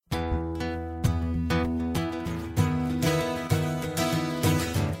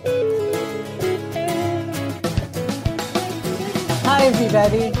Hi,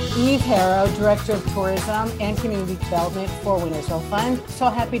 everybody. Eve Harrow, Director of Tourism and Community Development for One Israel Fund. So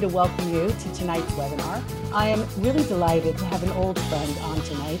happy to welcome you to tonight's webinar. I am really delighted to have an old friend on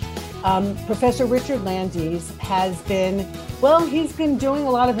tonight. Professor Richard Landis has been, well, he's been doing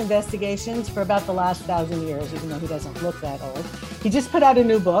a lot of investigations for about the last 1,000 years, even though he doesn't look that old. He just put out a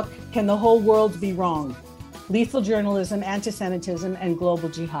new book, Can the Whole World Be Wrong? Lethal Journalism, Anti-Semitism, and Global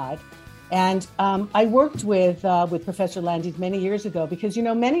Jihad. And I worked with Professor Landis many years ago because, you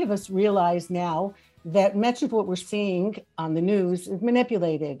know, many of us realize now that much of what we're seeing on the news is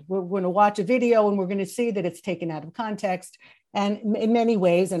manipulated. We're going to watch a video and we're going to see that it's taken out of context and in many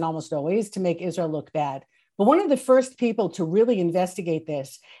ways, and almost always, to make Israel look bad. But one of the first people to really investigate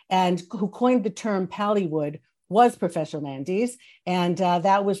this and who coined the term Pallywood was Professor Landis. And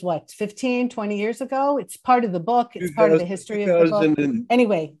that was what, 15, 20 years ago? It's part of the book. It's part of the history of the book.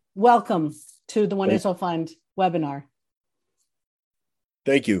 Anyway, welcome to the One Israel Fund webinar.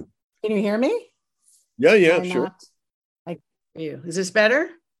 Thank you. Can you hear me? Yeah, sure. I hear you. Is this better?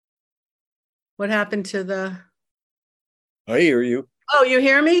 What happened to the... I hear you. Oh, you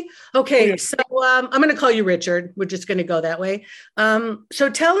hear me? Okay, yeah. So I'm going to call you Richard. We're just going to go that way. So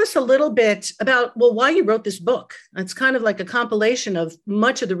tell us a little bit about, well, why you wrote this book. It's kind of like a compilation of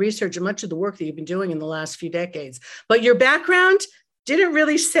much of the research and much of the work that you've been doing in the last few decades. But your background didn't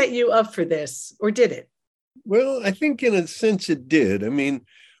really set you up for this, or did it? Well, I think in a sense it did. I mean,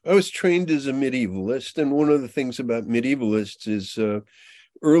 I was trained as a medievalist, and one of the things about medievalists is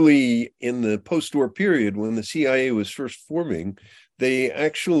early in the post-war period, when the CIA was first forming, they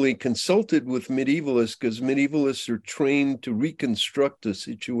actually consulted with medievalists because medievalists are trained to reconstruct a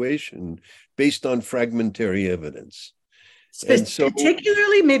situation based on fragmentary evidence.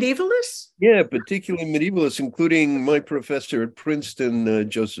 Particularly medievalists? Yeah, particularly medievalists, including my professor at Princeton,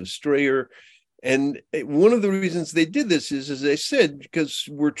 Joseph Strayer. And one of the reasons they did this is, as I said, because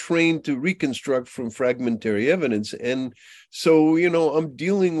we're trained to reconstruct from fragmentary evidence. And so, you know, I'm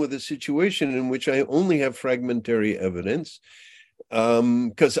dealing with a situation in which I only have fragmentary evidence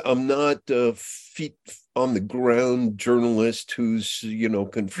because I'm not a feet on the ground journalist who's, you know,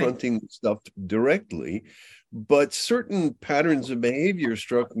 confronting stuff directly. But certain patterns of behavior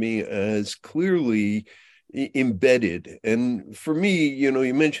struck me as clearly embedded. And for me, you know,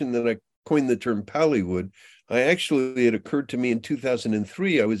 you mentioned that I coined the term Pallywood. It occurred to me in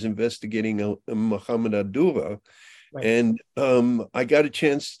 2003, I was investigating Mohammed Adura, right. And I got a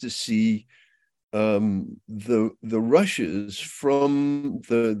chance to see the rushes from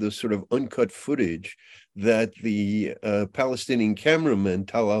the sort of uncut footage that the Palestinian cameraman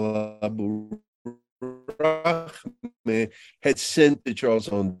Talal Abu had sent to Charles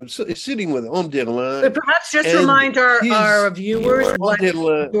Anderlin, sitting with Anderlin. But perhaps just remind our viewers what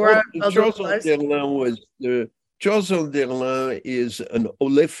Charles Anderlin is an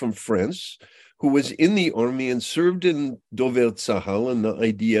Olef from France who was in the army and served in Dover Tzahal in the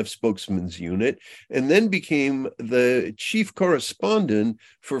IDF spokesman's unit, and then became the chief correspondent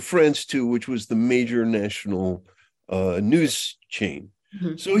for France 2, which was the major national news chain.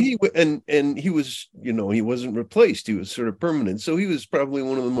 Mm-hmm. So he was, you know, he wasn't replaced. He was sort of permanent. So he was probably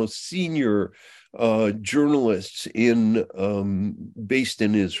one of the most senior journalists based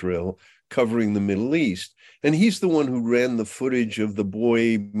in Israel, covering the Middle East. And he's the one who ran the footage of the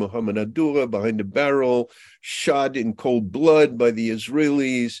boy Mohammed Adura behind a barrel, shot in cold blood by the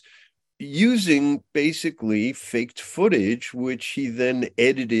Israelis, using basically faked footage, which he then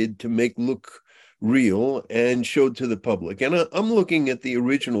edited to make look real and showed to the public. And I'm looking at the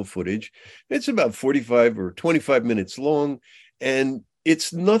original footage. It's about 45 or 25 minutes long, and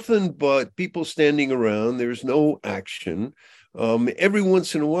it's nothing but people standing around. There's no action. Every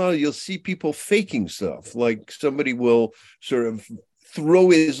once in a while, you'll see people faking stuff, like somebody will sort of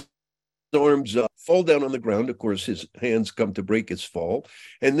throw his arms up, fall down on the ground. Of course, his hands come to break his fall.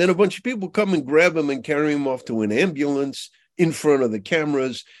 And then a bunch of people come and grab him and carry him off to an ambulance in front of the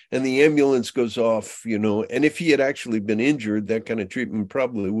cameras, and the ambulance goes off, you know, and if he had actually been injured, that kind of treatment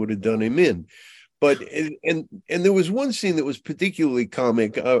probably would have done him in. But, and there was one scene that was particularly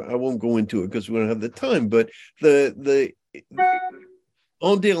comic. I won't go into it because we don't have the time, but the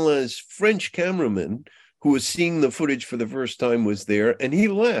Anderlin's French cameraman who was seeing the footage for the first time was there, and he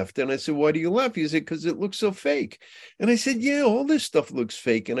laughed. And I said, "Why do you laugh?" He said, "Because it looks so fake." And I said, "Yeah, all this stuff looks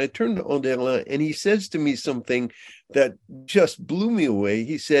fake." And I turned to Anderlin, and he says to me something that just blew me away.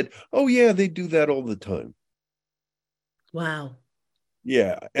 He said, "Oh yeah, they do that all the time." Wow.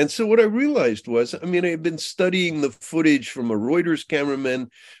 Yeah. And so what I realized was, I mean, I had been studying the footage from a Reuters cameraman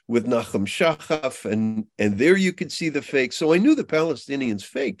with Nachum Shachaf, and there you could see the fake. So I knew the Palestinians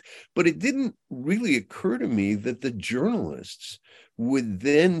faked, but it didn't really occur to me that the journalists would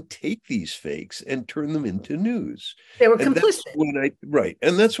then take these fakes and turn them into news. They were And that's complicit. when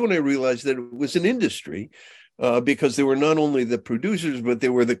and that's when I realized that it was an industry, because they were not only the producers, but they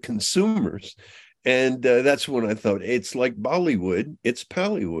were the consumers. And that's when I thought, it's like Bollywood, it's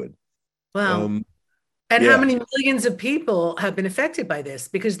Pallywood. Wow. Um, And how yeah. many millions of people have been affected by this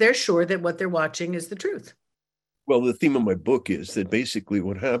because they're sure that what they're watching is the truth? Well, the theme of my book is that basically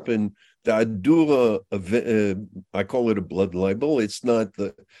what happened, the Adura, I call it a blood libel. It's not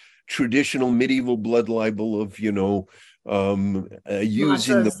the traditional medieval blood libel of, using the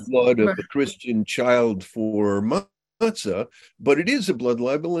Matzahs. blood of Right. a Christian child for matzah, but it is a blood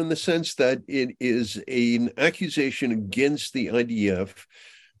libel in the sense that it is an accusation against the IDF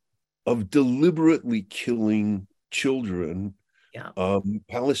of deliberately killing children, Yeah.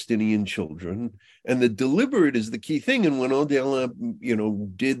 Palestinian children, and the deliberate is the key thing. And when Odell,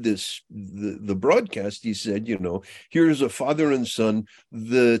 did the broadcast, he said, here's a father and son,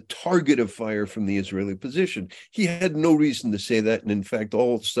 the target of fire from the Israeli position. He had no reason to say that, and in fact,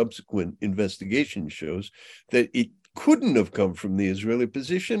 all subsequent investigation shows that it couldn't have come from the Israeli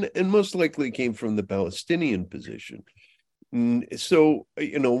position, and most likely came from the Palestinian position. So,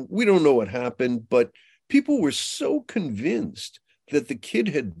 we don't know what happened, but people were so convinced that the kid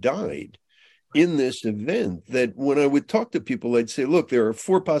had died in this event that when I would talk to people, I'd say, look, there are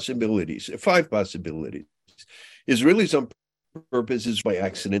five possibilities. Israelis on purpose is by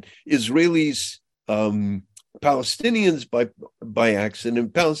accident. Israelis, Palestinians by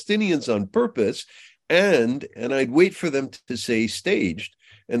accident, Palestinians on purpose. And I'd wait for them to say staged,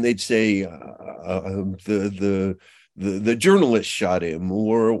 and they'd say the journalist shot him,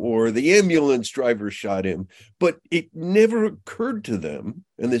 or the ambulance driver shot him, but it never occurred to them,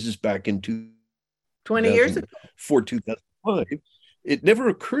 and this is back in 20 years ago. 2004, 2005, it never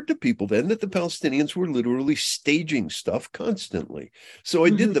occurred to people then that the Palestinians were literally staging stuff constantly. So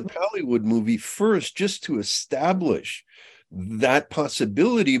I did the Pallywood movie first just to establish that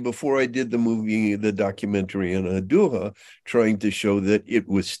possibility before I did the documentary on Adura, trying to show that it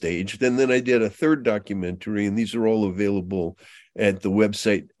was staged. And then I did a third documentary, and these are all available at the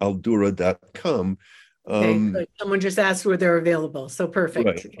website aldura.com. Okay, someone just asked where they're available. So perfect.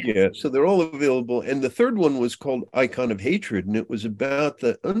 Right. Yeah. So they're all available. And the third one was called Icon of Hatred. And it was about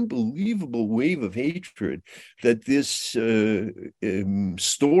the unbelievable wave of hatred that this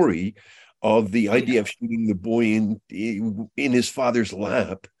story of the IDF shooting the boy in his father's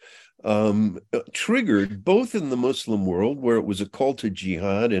lap triggered, both in the Muslim world, where it was a call to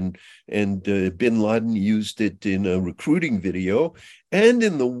jihad, and bin Laden used it in a recruiting video, and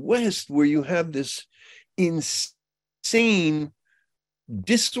in the West, where you have this insane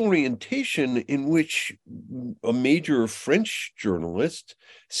disorientation in which a major French journalist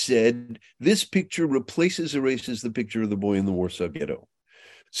said, this picture erases the picture of the boy in the Warsaw Ghetto.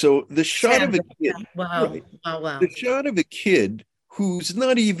 So the shot of a kid, wow, right, wow. the shot of a kid who's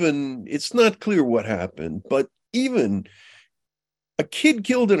not even, it's not clear what happened, but even a kid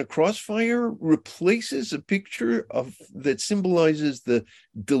killed in a crossfire replaces a picture that symbolizes the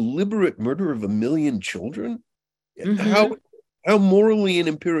deliberate murder of 1 million children. How morally and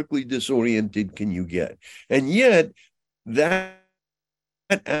empirically disoriented can you get? And yet that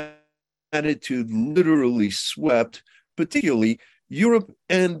attitude literally swept, particularly Europe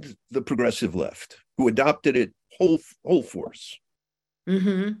and the progressive left, who adopted it whole force.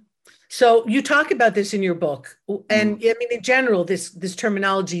 So you talk about this in your book, and I mean, in general, this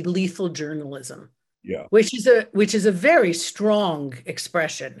terminology, lethal journalism, which is a very strong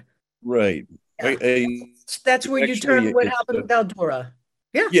expression, right? Yeah. That's where you turn what happened with Aldura.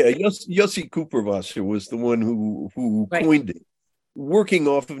 Yeah, Yossi Cooperwasser was the one who coined it, working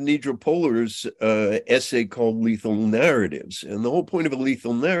off of Nidra Polar's essay called Lethal Narratives. And the whole point of a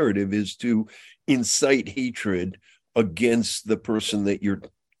lethal narrative is to incite hatred against the person that you're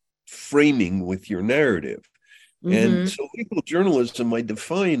framing with your narrative. And so lethal journalism I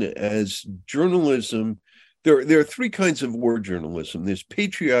define as journalism. There are three kinds of war journalism. There's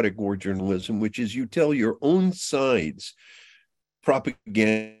patriotic war journalism, which is you tell your own side's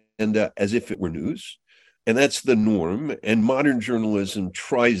propaganda as if it were news. And that's the norm. And modern journalism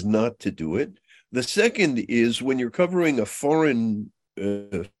tries not to do it. The second is when you're covering a foreign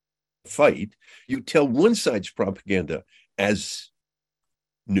fight, you tell one side's propaganda as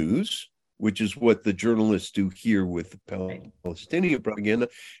news, which is what the journalists do here with Right. Palestinian propaganda.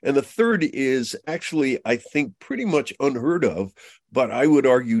 And the third is actually, I think, pretty much unheard of, but I would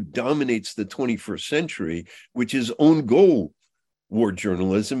argue dominates the 21st century, which is own goal war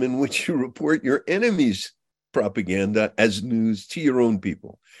journalism, in which you report your enemy's propaganda as news to your own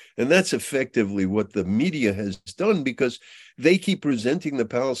people. And that's effectively what the media has done, because they keep presenting the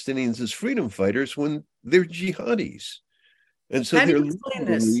Palestinians as freedom fighters when they're jihadis. And so How do they're you explain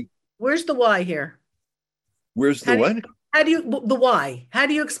this? literally, Where's the why here? where's the How do what? you, the why? How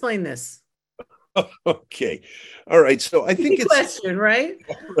do you explain this? Okay. All right. So I think Easy it's question, right?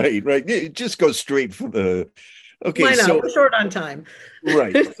 right. It just goes straight for the, okay. Why not? So, We're short on time.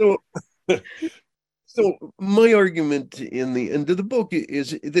 right. So my argument in the end of the book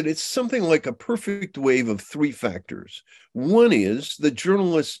is that it's something like a perfect wave of three factors. One is the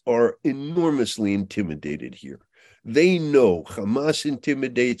journalists are enormously intimidated here. They know Hamas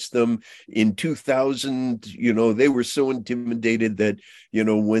intimidates them. In 2000, they were so intimidated that,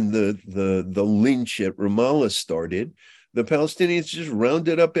 when the lynch at Ramallah started, the Palestinians just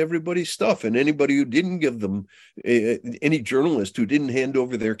rounded up everybody's stuff, and anybody who didn't give them, any journalist who didn't hand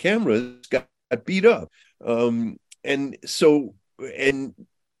over their cameras got beat up. And so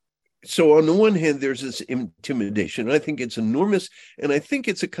on the one hand, there's this intimidation. I think it's enormous, and I think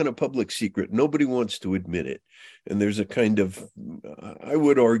it's a kind of public secret. Nobody wants to admit it. And there's a kind of, I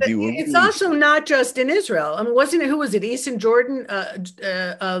would argue, it's also not just in Israel. I mean, wasn't it? Who was it? Easton Jordan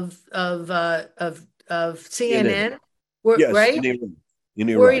of CNN, yes, right?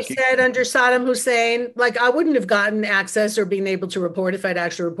 in Where he Iraq. said under Saddam Hussein, like, I wouldn't have gotten access or been able to report if I'd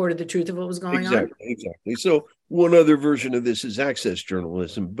actually reported the truth of what was going on. Exactly. So one other version of this is access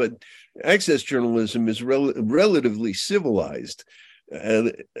journalism, but access journalism is relatively civilized.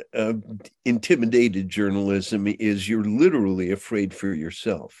 Intimidated journalism is you're literally afraid for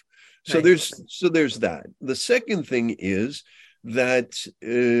yourself. So Right. there's that. The second thing is that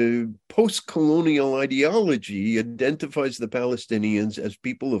post-colonial ideology identifies the Palestinians as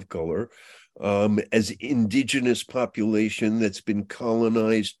people of color, as indigenous population that's been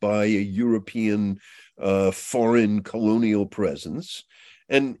colonized by a European foreign colonial presence.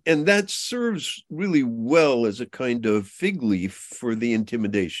 And that serves really well as a kind of fig leaf for the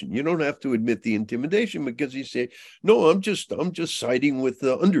intimidation. You don't have to admit the intimidation, because you say, no, I'm just siding with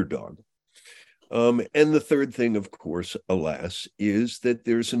the underdog. And the third thing, of course, alas, is that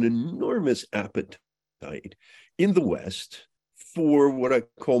there's an enormous appetite in the West for what I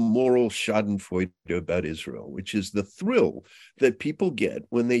call moral schadenfreude about Israel, which is the thrill that people get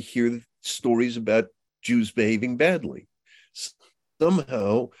when they hear stories about Jews behaving badly.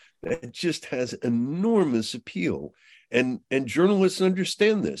 Somehow that just has enormous appeal. And journalists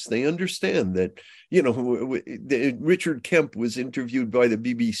understand this. They understand that, Richard Kemp was interviewed by the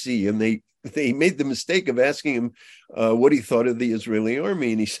BBC, and they made the mistake of asking him what he thought of the Israeli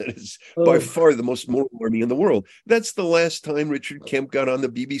army. And he said, it's by far the most moral army in the world. That's the last time Richard Kemp got on the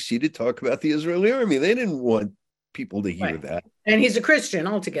BBC to talk about the Israeli army. They didn't want people to hear that. And he's a Christian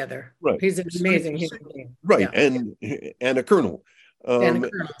altogether. Right. He's an amazing human being. Right. Yeah. And a colonel.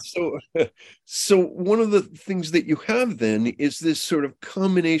 So one of the things that you have then is this sort of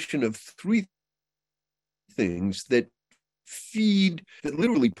combination of three things that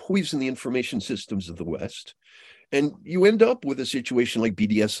literally poison the information systems of the West. And you end up with a situation like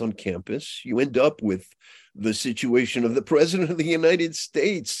BDS on campus. You end up with the situation of the president of the United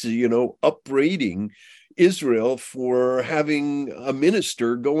States, upbraiding Israel for having a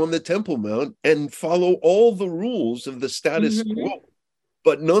minister go on the Temple Mount and follow all the rules of the status quo.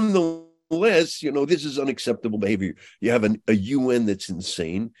 But nonetheless, this is unacceptable behavior. You have a UN that's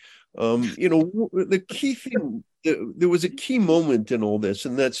insane. The key thing, there was a key moment in all this,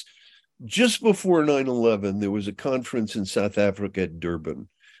 and that's just before 9/11, there was a conference in South Africa at Durban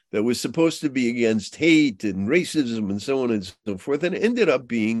that was supposed to be against hate and racism and so on and so forth, and it ended up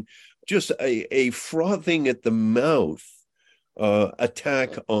being just a frothing at the mouth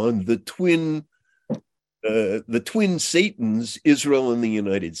attack on the twin Satans, Israel and the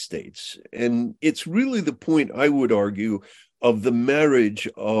United States. And it's really the point, I would argue, of the marriage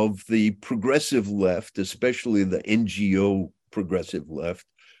of the progressive left, especially the NGO progressive left,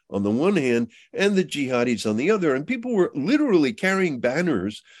 on the one hand, and the jihadis on the other. And people were literally carrying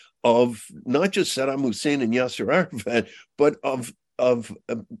banners of not just Saddam Hussein and Yasser Arafat, but of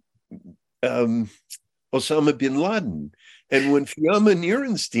Osama bin Laden. And when Fiamma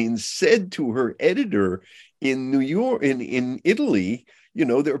Nierenstein said to her editor in New York, in Italy,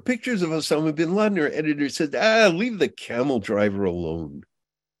 there are pictures of Osama bin Laden, her editor said, leave the camel driver alone.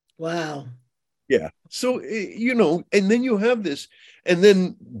 Wow. Yeah. So, and then you have this, and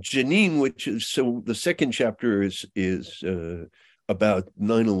then Janine, which is, so the second chapter is about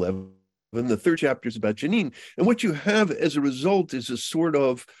 9/11. The third chapter is about Janine. And what you have as a result is a sort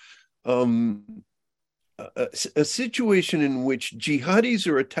of um, a situation in which jihadis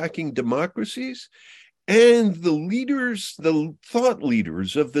are attacking democracies, and the thought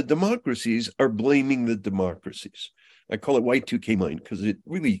leaders of the democracies are blaming the democracies. I call it Y2K mind because it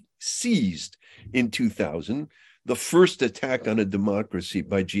really seized in 2000, the first attack on a democracy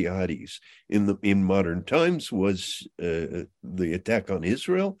by jihadis in modern times was the attack on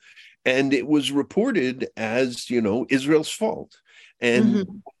Israel, and it was reported as Israel's fault. And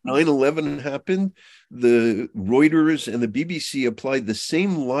 9/11 happened. The Reuters and the BBC applied the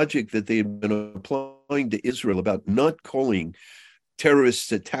same logic that they had been applying to Israel about not calling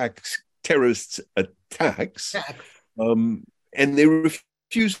terrorists attacks. And they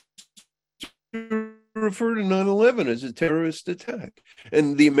refused to refer to 9/11 as a terrorist attack.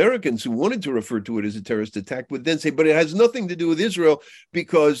 And the Americans who wanted to refer to it as a terrorist attack would then say, but it has nothing to do with Israel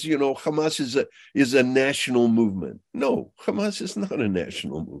because, Hamas is a national movement. No, Hamas is not a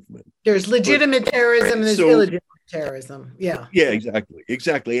national movement. There's legitimate terrorism and there's illegitimate terrorism. Yeah. Yeah,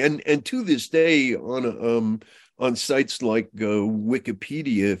 exactly. And to this day, on sites like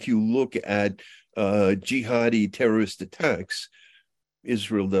Wikipedia, if you look at jihadi terrorist attacks,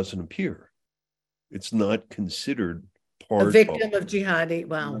 Israel doesn't appear. It's not considered part a victim of jihadi.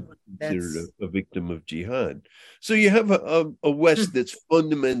 Wow, considered a victim of jihad. So you have a West that's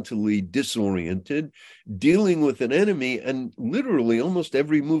fundamentally disoriented, dealing with an enemy, and literally almost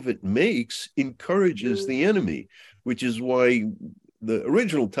every move it makes encourages the enemy, which is why the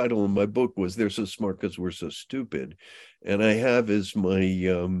original title of my book was "They're So Smart Because We're So Stupid," and I have, as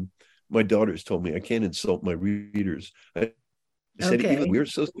my daughters told me, I can't insult my readers. I said, even we're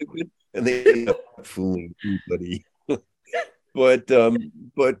so stupid, and they end up fooling everybody. But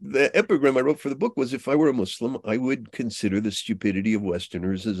the epigram I wrote for the book was, if I were a Muslim, I would consider the stupidity of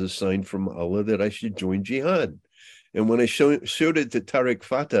Westerners as a sign from Allah that I should join jihad. And when I showed it to Tariq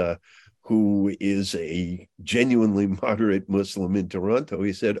Fatah, who is a genuinely moderate Muslim in Toronto,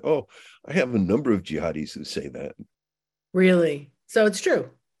 he said, "Oh, I have a number of jihadis who say that." Really? So it's true.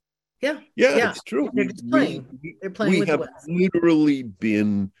 Yeah, it's true. They're just playing. They're playing with the West. Literally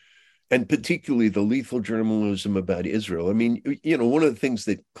been, and particularly the lethal journalism about Israel. I mean, one of the things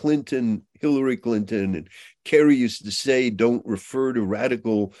that Hillary Clinton and Kerry used to say, don't refer to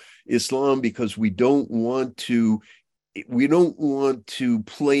radical Islam because we don't want to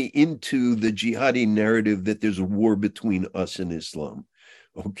play into the jihadi narrative that there's a war between us and Islam.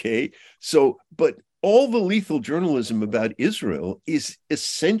 Okay. So, but all the lethal journalism about Israel is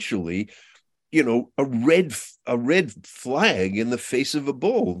essentially, a red flag in the face of a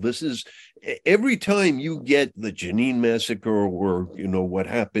bull. This is, every time you get the Jenin massacre, or what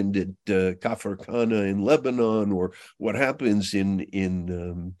happened at Kafr Khana in Lebanon, or what happens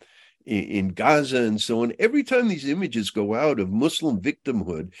in Gaza and so on. Every time these images go out of Muslim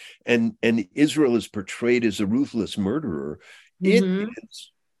victimhood and Israel is portrayed as a ruthless murderer, it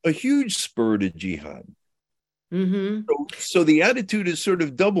is a huge spur to jihad. So the attitude is sort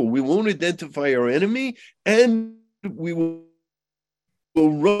of double. We won't identify our enemy, and we will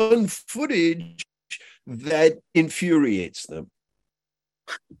run footage that infuriates them.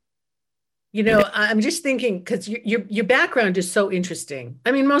 I'm just thinking, because your background is so interesting.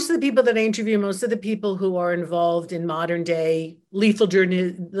 I mean, most of the people that I interview, most of the people who are involved in modern day lethal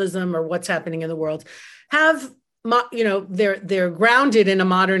journalism or what's happening in the world have, they're grounded in a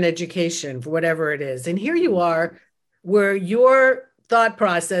modern education for whatever it is. And here you are, where your thought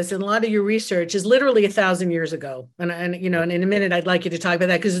process and a lot of your research is literally 1,000 years ago. And in a minute, I'd like you to talk about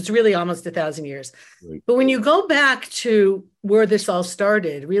that because it's really almost 1,000 years. Right. But when you go back to where this all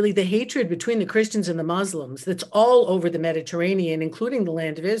started, really the hatred between the Christians and the Muslims, that's all over the Mediterranean, including the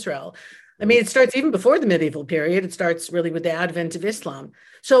land of Israel. I mean, it starts even before the medieval period. It starts really with the advent of Islam.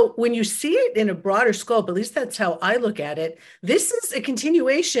 So when you see it in a broader scope, at least that's how I look at it, this is a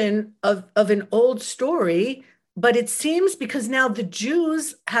continuation of an old story. But it seems, because now the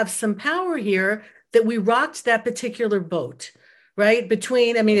Jews have some power here, that we rocked that particular boat, right?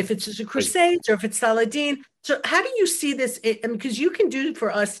 Between, I mean, if it's the Crusades or if it's Saladin. So how do you see this? Because you can do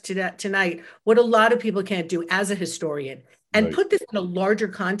for us tonight what a lot of people can't do as a historian, and put this in a larger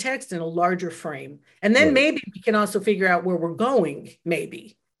context, in a larger frame. And then maybe we can also figure out where we're going,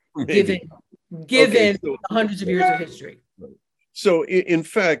 maybe. given hundreds of years of history. So, in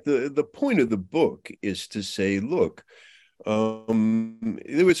fact, the point of the book is to say, look,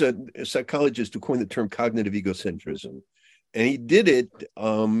 there was a psychologist who coined the term cognitive egocentrism. And he did it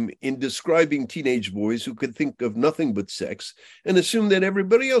in describing teenage boys who could think of nothing but sex and assume that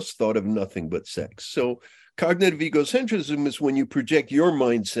everybody else thought of nothing but sex. So cognitive egocentrism is when you project your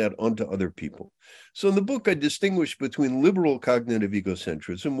mindset onto other people. So in the book, I distinguish between liberal cognitive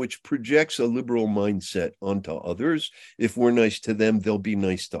egocentrism, which projects a liberal mindset onto others. If we're nice to them, they'll be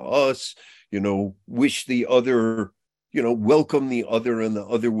nice to us. Wish the other, welcome the other, and the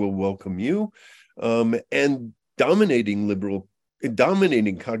other will welcome you. And dominating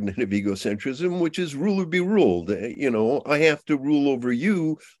cognitive egocentrism, which is rule or be ruled. I have to rule over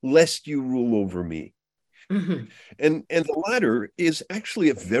you lest you rule over me. Mm-hmm. And the latter is actually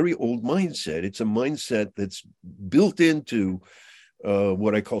a very old mindset. It's a mindset that's built into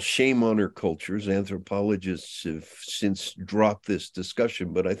what I call shame honor cultures. Anthropologists have since dropped this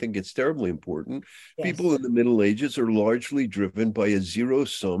discussion, but I think it's terribly important. Yes. People in the Middle Ages are largely driven by a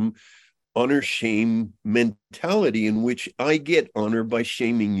zero-sum honor shame mentality in which I get honor by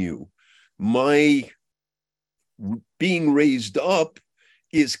shaming you. My being raised up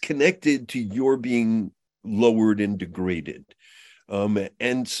is connected to your being lowered and degraded.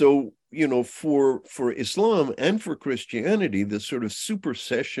 And so, for Islam and for Christianity, the sort of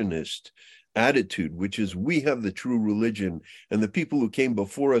supersessionist attitude, which is we have the true religion, and the people who came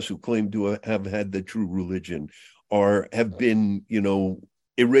before us who claim to have had the true religion have been,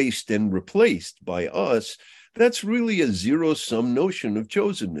 erased and replaced by us. That's really a zero-sum notion of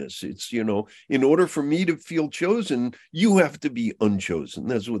chosenness. It's, in order for me to feel chosen, you have to be unchosen.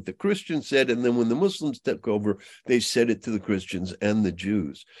 That's what the Christians said. And then when the Muslims took over, they said it to the Christians and the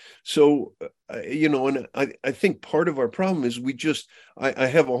Jews. So, and I think part of our problem is I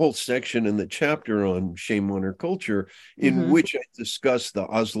have a whole section in the chapter on shame honor culture in which I discuss the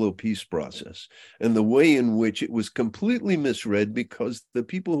Oslo peace process and the way in which it was completely misread because the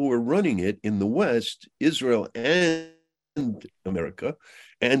people who were running it in the West, Israel and America,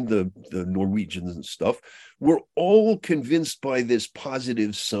 and the Norwegians and stuff, were all convinced by this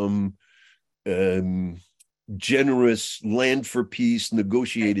positive sum, generous land for peace,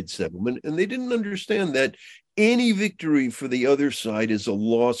 negotiated settlement. And they didn't understand that any victory for the other side is a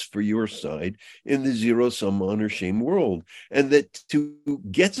loss for your side in the zero-sum honor shame world. And that to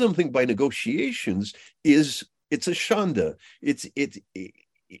get something by negotiations it's a shanda.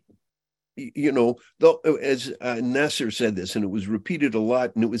 As Nasser said this, and it was repeated a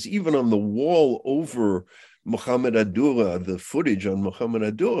lot, and it was even on the wall over Muhammad Adura, the footage on Muhammad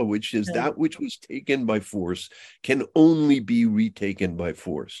Adura, which is that which was taken by force can only be retaken by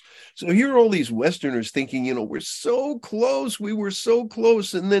force. So here are all these Westerners thinking, we're so close, we were so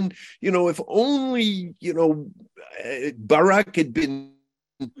close. And then, if only, Barack had been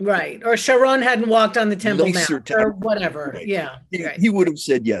right, or Sharon hadn't walked on the Temple Mount or whatever. Right. Yeah, he would have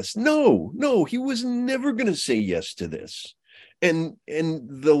said yes. No, he was never going to say yes to this. And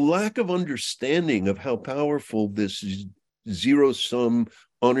the lack of understanding of how powerful this zero-sum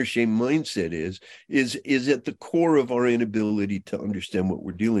honor shame mindset is at the core of our inability to understand what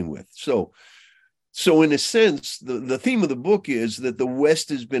we're dealing with. So in a sense, the theme of the book is that the West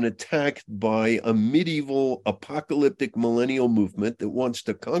has been attacked by a medieval apocalyptic millennial movement that wants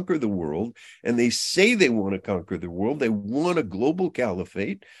to conquer the world. And they say they want to conquer the world. They want a global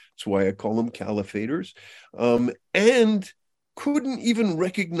caliphate. That's why I call them caliphators. And couldn't even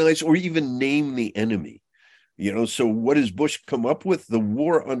recognize or even name the enemy. So what does Bush come up with? The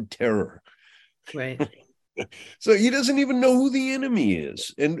war on terror. Right. So he doesn't even know who the enemy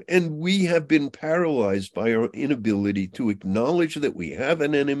is. And we have been paralyzed by our inability to acknowledge that we have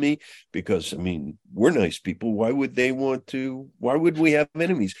an enemy because, we're nice people. Why would we have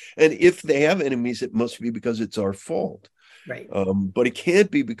enemies? And if they have enemies, it must be because it's our fault. Right. But it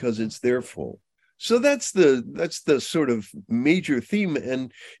can't be because it's their fault. So that's the sort of major theme.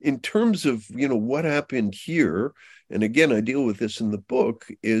 And in terms of, what happened here, and again, I deal with this in the book,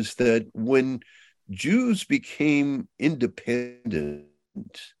 is that when Jews became independent,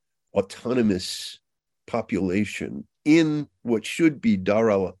 autonomous population in what should be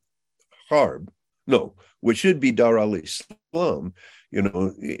Dar al-Harb, what should be Dar al-Islam,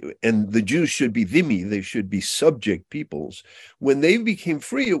 and the Jews should be dhimmi, they should be subject peoples. When they became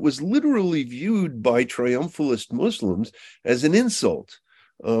free, it was literally viewed by triumphalist Muslims as an insult.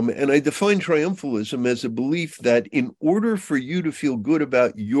 And I define triumphalism as a belief that in order for you to feel good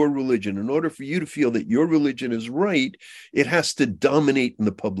about your religion, in order for you to feel that your religion is right, it has to dominate in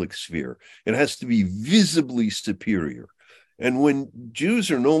the public sphere. It has to be visibly superior. And when Jews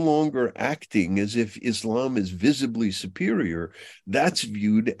are no longer acting as if Islam is visibly superior, that's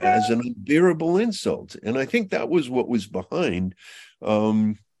viewed as an unbearable insult. And I think that was what was behind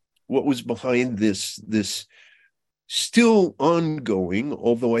this still ongoing,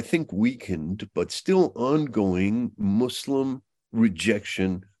 although I think weakened, but still ongoing Muslim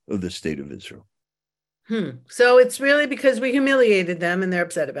rejection of the state of Israel. So it's really because we humiliated them and they're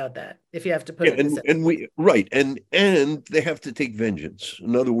upset about that, if you have to put it this way. And they have to take vengeance.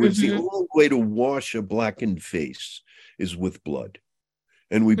 In other words, the only way to wash a blackened face is with blood.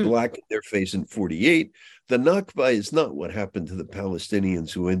 And we blackened their face in 1948. The Nakba is not what happened to the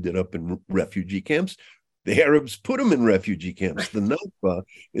Palestinians who ended up in refugee camps. The Arabs put them in refugee camps. The Nakba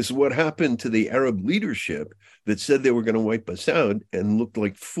is what happened to the Arab leadership that said they were going to wipe us out and looked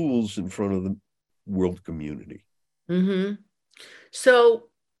like fools in front of the world community. So,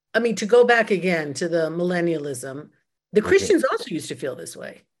 I mean, to go back again to the millennialism, the Christians also used to feel this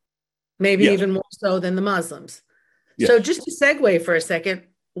way, maybe even more so than the Muslims. So just to segue for a second,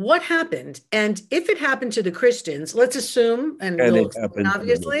 what happened? And if it happened to the Christians, let's assume, and we'll explain,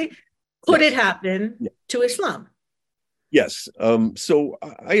 obviously, could it happen to Islam? Yes. So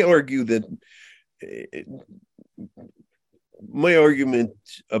I argue that my argument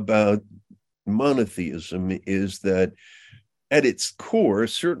about monotheism is that at its core,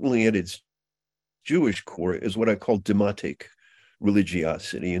 certainly at its Jewish core, is what I call demotic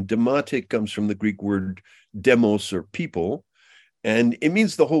religiosity. And demotic comes from the Greek word demos, or people, and it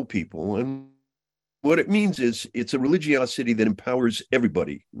means the whole people. And what it means is it's a religiosity that empowers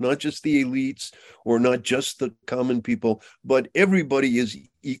everybody, not just the elites or not just the common people, but everybody is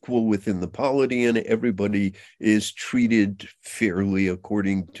equal within the polity and everybody is treated fairly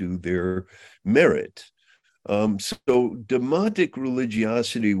according to their merit. So demotic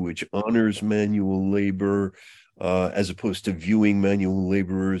religiosity, which honors manual labor, as opposed to viewing manual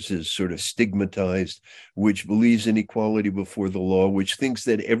laborers as sort of stigmatized, which believes in equality before the law, which thinks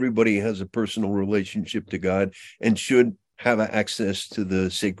that everybody has a personal relationship to God and should have access to the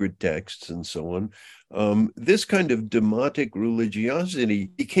sacred texts and so on. This kind of demotic religiosity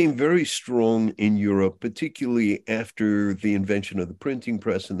became very strong in Europe, particularly after the invention of the printing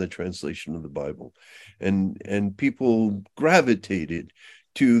press and the translation of the Bible. And people gravitated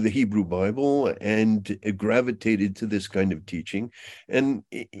to the Hebrew Bible and gravitated to this kind of teaching. And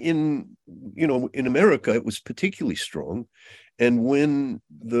in America, it was particularly strong. And when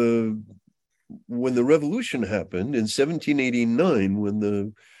the revolution happened in 1789, when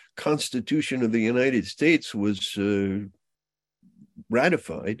the Constitution of the United States was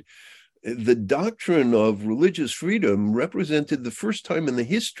ratified, the doctrine of religious freedom represented the first time in the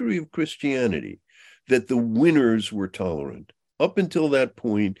history of Christianity that the winners were tolerant. Up until that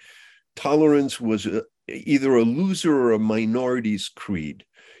point, tolerance was either a loser or a minority's creed.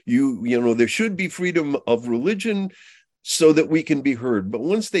 There should be freedom of religion so that we can be heard. But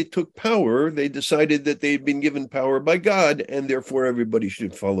once they took power, they decided that they'd been given power by God, and therefore everybody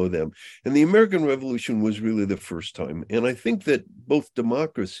should follow them. And the American Revolution was really the first time. And I think that both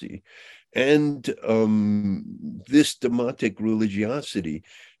democracy and this demotic religiosity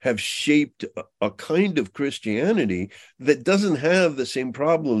have shaped a kind of Christianity that doesn't have the same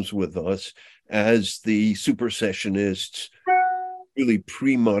problems with us as the supersessionists, really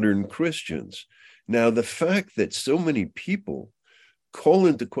pre-modern Christians. Now, the fact that so many people call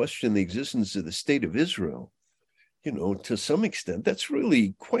into question the existence of the state of Israel, to some extent, that's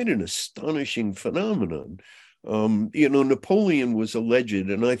really quite an astonishing phenomenon. Napoleon was alleged,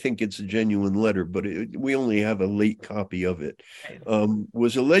 and I think it's a genuine letter, but we only have a late copy of it,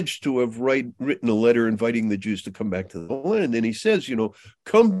 was alleged to have written a letter inviting the Jews to come back to the land. And he says,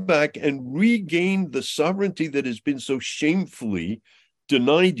 come back and regain the sovereignty that has been so shamefully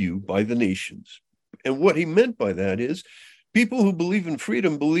denied you by the nations. And what he meant by that is people who believe in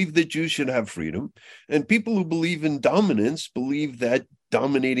freedom believe that Jews should have freedom, and people who believe in dominance believe that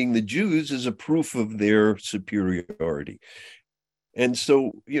dominating the Jews is a proof of their superiority. And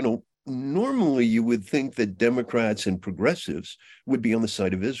so, normally you would think that Democrats and progressives would be on the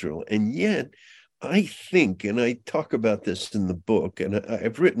side of Israel. And yet, I think, and I talk about this in the book, and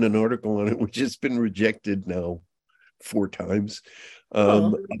I've written an article on it, which has been rejected now 4 times,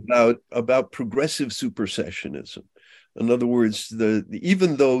 about progressive supersessionism. In other words,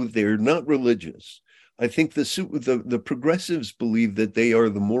 even though they're not religious, I think the progressives believe that they are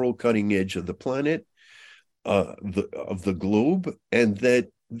the moral cutting edge of the planet, of the globe, and that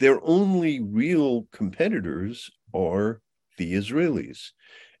their only real competitors are the Israelis.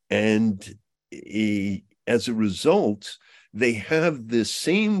 And as a result, they have this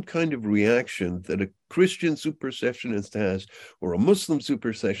same kind of reaction that a Christian supersessionist has or a Muslim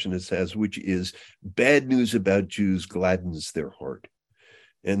supersessionist has, which is bad news about Jews gladdens their heart.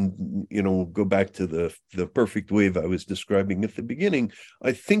 And, go back to the perfect wave I was describing at the beginning.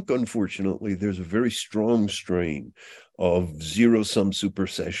 I think, unfortunately, there's a very strong strain of zero-sum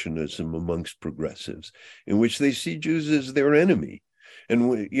supersessionism amongst progressives, in which they see Jews as their enemy.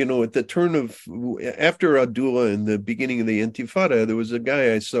 And, at the turn of, after Adula and the beginning of the Intifada, there was a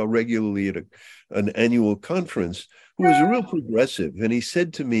guy I saw regularly at an annual conference who was a real progressive. And he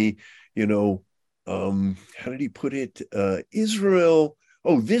said to me, how did he put it? Israel,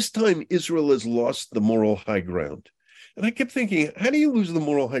 this time Israel has lost the moral high ground. And I kept thinking, how do you lose the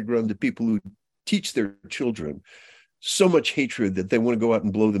moral high ground to people who teach their children so much hatred that they want to go out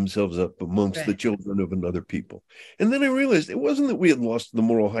and blow themselves up amongst the children of another people? And then I realized it wasn't that we had lost the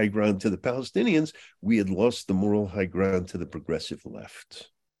moral high ground to the Palestinians, we had lost the moral high ground to the progressive left.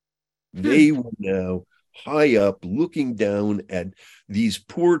 They were now high up looking down at these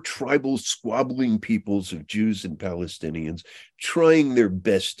poor tribal squabbling peoples of Jews and Palestinians, trying their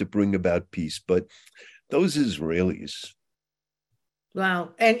best to bring about peace. But those Israelis. Wow.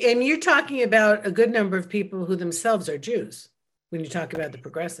 And you're talking about a good number of people who themselves are Jews when you talk about the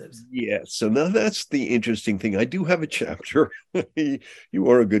progressives. Yeah. So now that's the interesting thing. I do have a chapter. You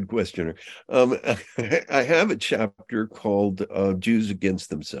are a good questioner. I have a chapter called Jews Against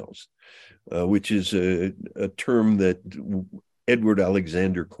Themselves, which is a term that Edward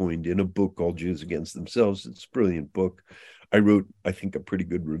Alexander coined in a book called Jews Against Themselves. It's a brilliant book. I wrote, I think, a pretty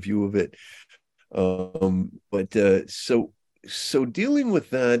good review of it. So dealing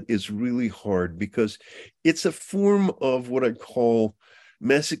with that is really hard because it's a form of what I call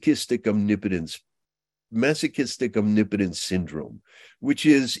masochistic omnipotence syndrome, which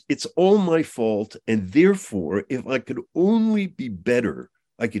is it's all my fault, and therefore, if I could only be better,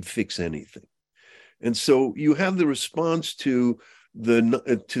 I could fix anything. And so you have the response to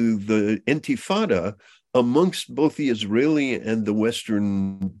the Intifada amongst both the Israeli and the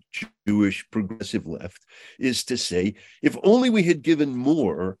Western Jewish progressive left is to say, if only we had given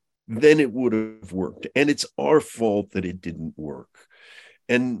more, then it would have worked. And it's our fault that it didn't work.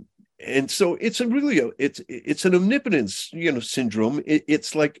 And so it's it's an omnipotence, syndrome.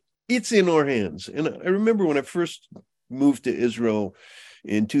 It's like, it's in our hands. And I remember when I first moved to Israel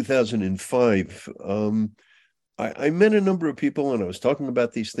in 2005, I met a number of people and I was talking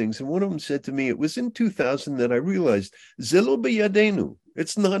about these things. And one of them said to me, it was in 2000 that I realized, Zelo b'yadenu,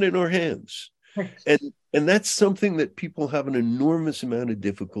 it's not in our hands. And that's something that people have an enormous amount of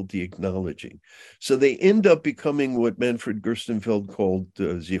difficulty acknowledging. So they end up becoming what Manfred Gerstenfeld called,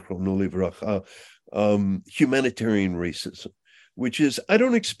 Zichrono livracha, humanitarian racism, which is, I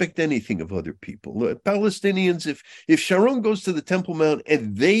don't expect anything of other people. Palestinians, if Sharon goes to the Temple Mount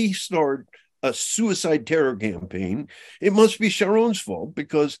and they start a suicide terror campaign, it must be Sharon's fault,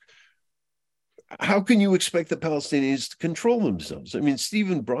 because how can you expect the Palestinians to control themselves? I mean,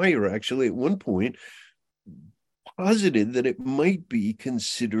 Stephen Breyer actually at one point posited that it might be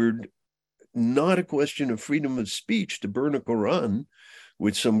considered not a question of freedom of speech to burn a Quran,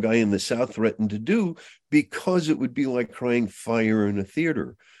 which some guy in the South threatened to do, because it would be like crying fire in a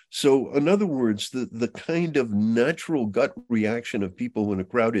theater. So in other words, the kind of natural gut reaction of people in a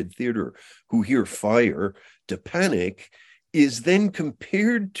crowded theater who hear fire to panic is then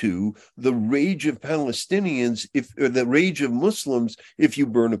compared to the rage of Palestinians, or the rage of Muslims, if you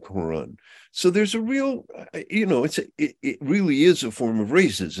burn a Quran. So there's a real, it really is a form of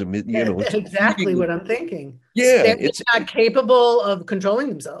racism. It's exactly what I'm thinking. Yeah. It's not capable of controlling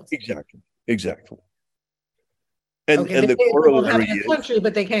themselves. Exactly. And the corollary is, country,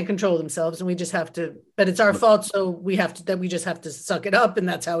 but they can't control themselves, and we just have to. But it's our fault, so we just have to suck it up, and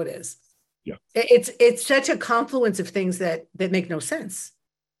that's how it is. Yeah, it's such a confluence of things that make no sense.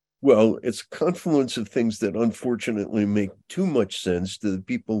 Well, it's a confluence of things that unfortunately make too much sense to the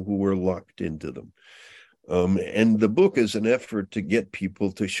people who are locked into them. And the book is an effort to get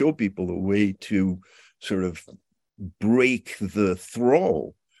people, to show people a way to sort of break the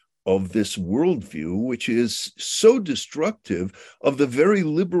thrall of this worldview, which is so destructive of the very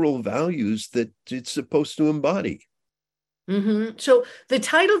liberal values that it's supposed to embody. Mm-hmm. So the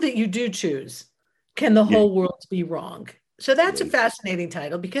title that you do choose, Can the Whole World Be Wrong? So that's a fascinating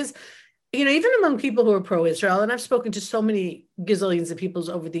title, because, even among people who are pro-Israel, and I've spoken to so many gazillions of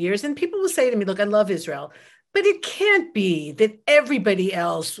people over the years, and people will say to me, look, I love Israel, but it can't be that everybody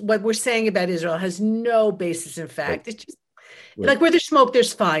else, what we're saying about Israel, has no basis in fact. It's just like where there's smoke,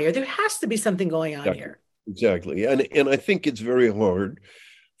 there's fire. There has to be something going on here. Exactly. And I think it's very hard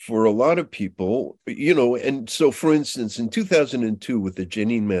for a lot of people, and so, for instance, in 2002 with the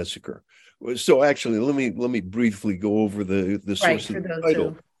Jenin massacre. So actually, let me briefly go over the source of the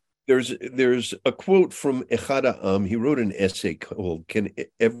title. there's a quote from Echad Ha'am. He wrote an essay called can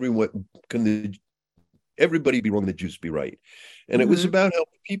everybody be wrong, the Jews be right? And it was about how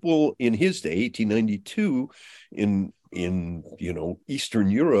people in his day, 1892, in Eastern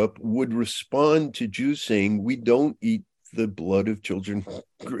Europe, would respond to Jews saying, "We don't eat the blood of children,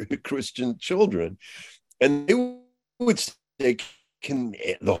 Christian children," and they would say, "Can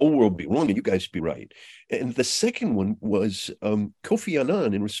the whole world be wrong and you guys be right?" And the second one was Kofi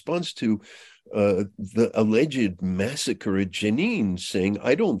Annan, in response to the alleged massacre at Jenin, saying,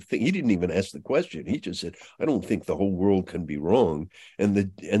 "I don't think," he didn't even ask the question. He just said, "I don't think the whole world can be wrong and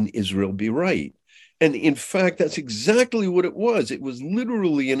Israel be right." And in fact, that's exactly what it was. It was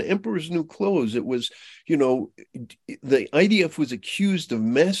literally an emperor's new clothes. It was, the IDF was accused of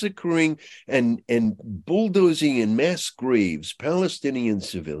massacring and bulldozing in mass graves Palestinian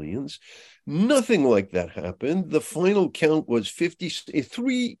civilians. Nothing like that happened. The final count was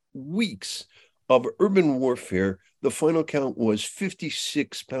 3 weeks of urban warfare. The final count was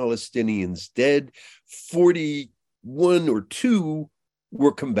 56 Palestinians dead, 41 or 2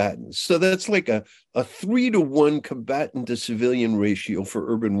 were combatants. So that's like a 3-to-1 combatant to civilian ratio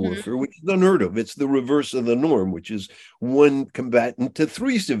for urban warfare, which is unheard of. It's the reverse of the norm, which is 1 combatant to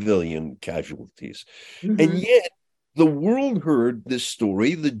 3 civilian casualties. And yet the world heard this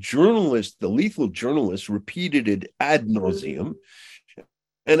story. The lethal journalist, repeated it ad nauseum.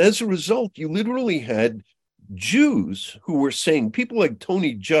 And as a result, you literally had Jews who were saying, people like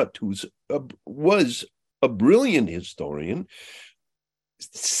Tony Judt, who was a brilliant historian,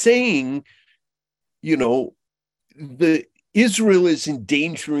 saying, the Israel is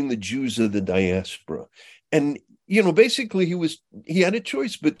endangering the Jews of the diaspora. And, basically he had a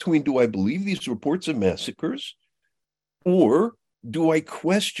choice between, do I believe these reports of massacres, or do I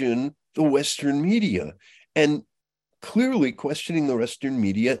question the Western media? And clearly questioning the Western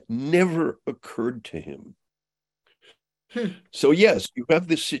media never occurred to him. So yes, you have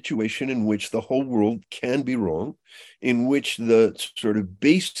this situation in which the whole world can be wrong, in which the sort of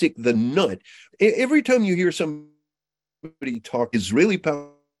the nut, every time you hear somebody talk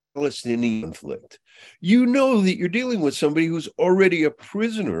Israeli-Palestinian conflict, you know that you're dealing with somebody who's already a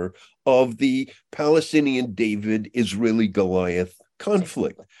prisoner of the Palestinian-David-Israeli Goliath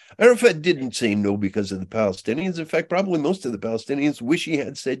conflict. Arafat didn't say no because of the Palestinians. In fact, probably most of the Palestinians wish he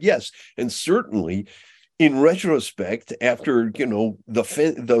had said yes. And certainly, in retrospect, after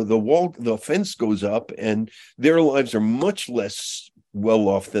the fence goes up and their lives are much less well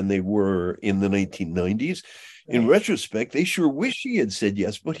off than they were in the 1990s, in retrospect, they sure wish he had said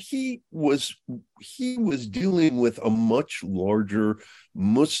yes. But he was dealing with a much larger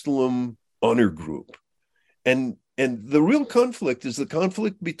Muslim honor group, and the real conflict is the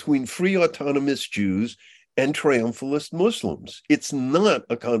conflict between free autonomous Jews and triumphalist Muslims. It's not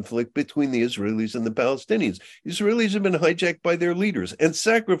a conflict between the Israelis and the Palestinians. Israelis have been hijacked by their leaders and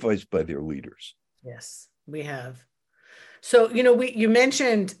sacrificed by their leaders. Yes, we have. So, you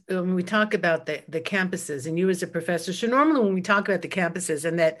mentioned when we talk about the campuses, and you as a professor, so normally when we talk about the campuses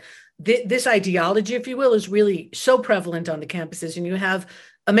and that this ideology, if you will, is really so prevalent on the campuses, and you have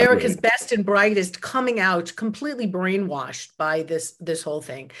America's best and brightest coming out completely brainwashed by this whole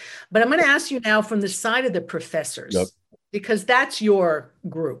thing. But I'm going to ask you now from the side of the professors, because that's your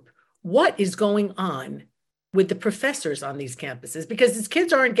group. What is going on with the professors on these campuses? Because these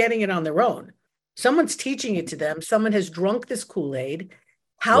kids aren't getting it on their own. Someone's teaching it to them. Someone has drunk this Kool-Aid.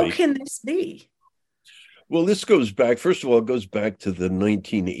 How can this be? Well, this goes back, first of all, it goes back to the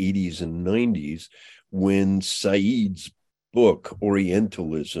 1980s and 90s when Said's book,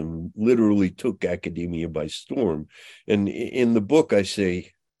 Orientalism, literally took academia by storm. And in the book, I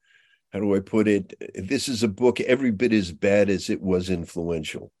say, how do I put it? This is a book every bit as bad as it was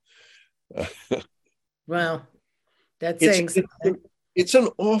influential. Wow. That's saying something. It's an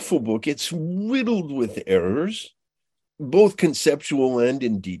awful book. It's riddled with errors, both conceptual and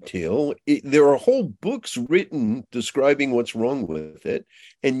in detail. There are whole books written describing what's wrong with it.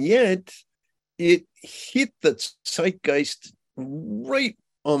 And yet it hit the zeitgeist right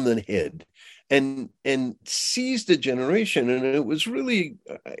on the head and seized a generation. And it was really,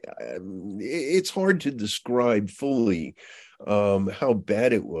 it's hard to describe fully how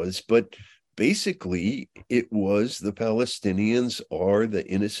bad it was, but basically, it was the Palestinians are the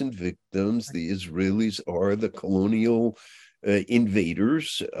innocent victims. The Israelis are the colonial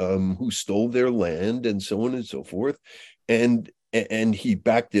invaders who stole their land and so on and so forth. And he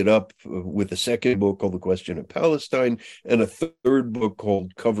backed it up with a second book called The Question of Palestine and a third book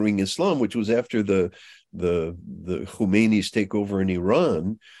called Covering Islam, which was after the Khomeini's takeover in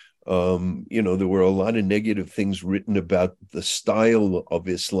Iran. There were a lot of negative things written about the style of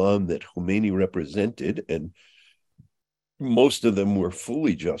Islam that Khomeini represented, and most of them were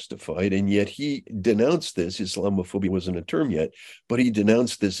fully justified. And yet he denounced this. Islamophobia wasn't a term yet, but he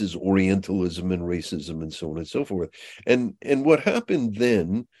denounced this as Orientalism and racism and so on and so forth. And what happened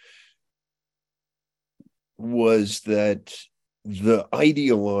then was that the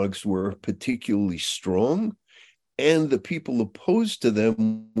ideologues were particularly strong, and the people opposed to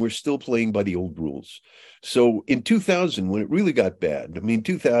them were still playing by the old rules. So in 2000, when it really got bad,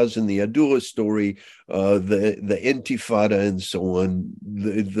 2000, the Adura story, the Intifada and so on,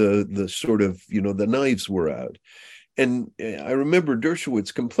 the sort of, the knives were out. And I remember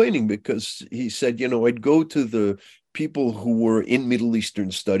Dershowitz complaining because he said, I'd go to the people who were in Middle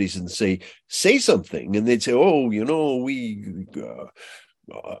Eastern studies and say something. And they'd say, oh,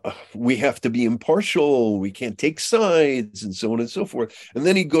 we have to be impartial, we can't take sides, and so on and so forth. And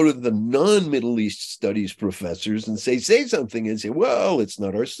then he'd go to the non-Middle East studies professors and say something, and say, well, it's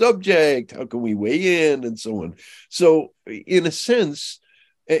not our subject, how can we weigh in, and so on. So in a sense,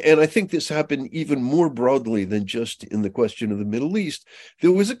 and I think this happened even more broadly than just in the question of the Middle East,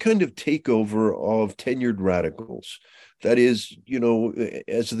 there was a kind of takeover of tenured radicals. That is,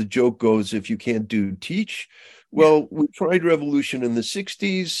 as the joke goes, if you can't do, teach. Well, we tried revolution in the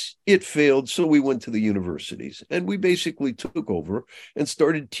 60s, it failed, so we went to the universities. And we basically took over and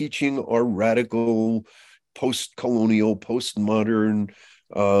started teaching our radical, post-colonial, postmodern,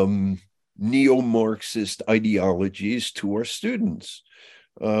 neo-Marxist ideologies to our students,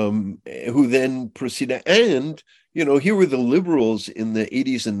 who then proceeded. And, here were the liberals in the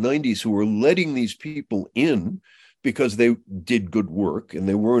 80s and 90s who were letting these people in because they did good work and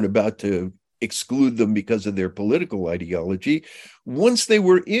they weren't about to exclude them because of their political ideology. Once they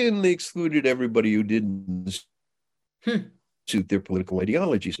were in, they excluded everybody who didn't suit their political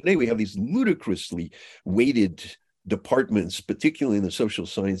ideology. So today we have these ludicrously weighted departments, particularly in the social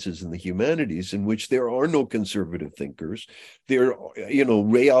sciences and the humanities, in which there are no conservative thinkers.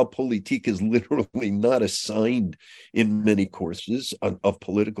 Realpolitik is literally not assigned in many courses of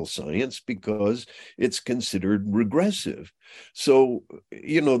political science because it's considered regressive. So,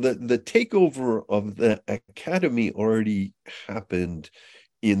 the takeover of the academy already happened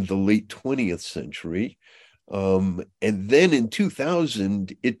in the late 20th century. And then in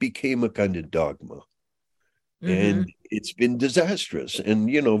 2000, it became a kind of dogma. And it's been disastrous. And,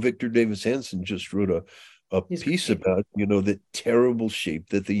 Victor Davis Hanson just wrote a piece about, the terrible shape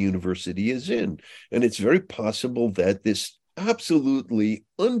that the university is in. And it's very possible that this absolutely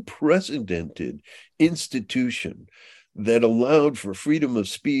unprecedented institution that allowed for freedom of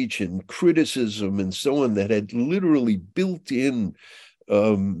speech and criticism and so on, that had literally built in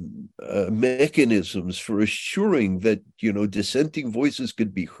mechanisms for assuring that dissenting voices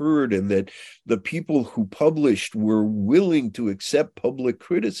could be heard, and that the people who published were willing to accept public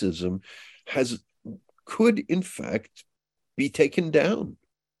criticism, could in fact be taken down.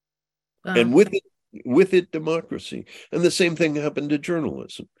 Wow. And with it democracy. And the same thing happened to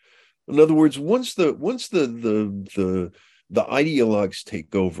journalism. In other words, once the ideologues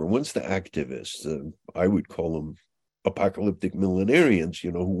take over, once the activists, I would call them apocalyptic millenarians, who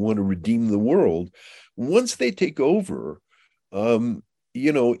want to redeem the world, once they take over,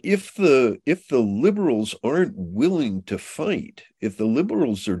 if the liberals aren't willing to fight, if the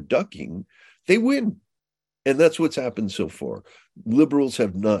liberals are ducking, they win. And that's what's happened so far. Liberals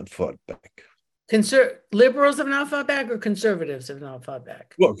have not fought back. Liberals have not fought back, or conservatives have not fought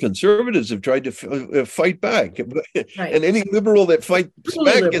back? Well, conservatives have tried to fight back. Right. And any liberal that fights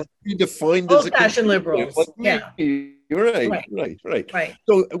back gets defined as old-fashioned liberals. Like You're right.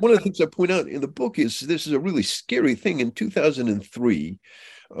 So one of the things I point out in the book is this is a really scary thing. In 2003,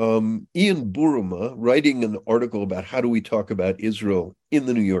 Ian Buruma, writing an article about how do we talk about Israel in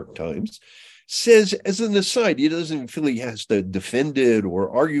the New York Times, says, as an aside, he doesn't feel he has to defend it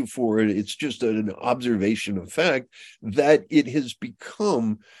or argue for it. It's just an observation of fact that it has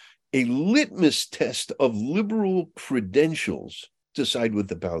become a litmus test of liberal credentials to side with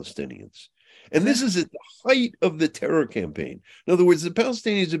the Palestinians. And this is at the height of the terror campaign. In other words, the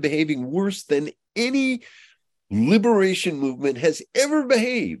Palestinians are behaving worse than any liberation movement has ever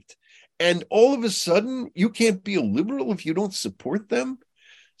behaved. And all of a sudden, you can't be a liberal if you don't support them.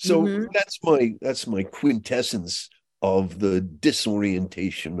 So that's my quintessence of the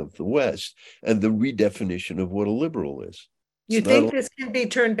disorientation of the West and the redefinition of what a liberal is. You think this can be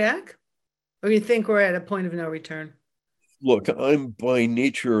turned back? Or you think we're at a point of no return? Look, I'm by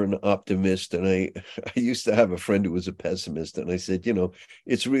nature an optimist, and I used to have a friend who was a pessimist, and I said,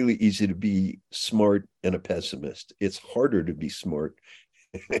 it's really easy to be smart and a pessimist. It's harder to be smart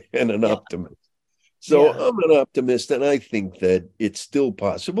and an Yeah. optimist. So Yeah. I'm an optimist, and I think that it's still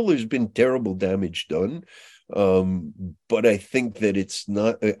possible. There's been terrible damage done, but I think that it's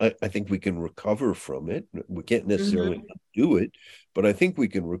not. I think we can recover from it. We can't necessarily Mhm. do it, but I think we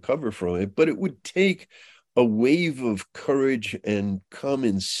can recover from it. But it would take a wave of courage and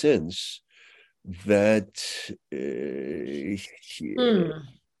common sense that Hmm.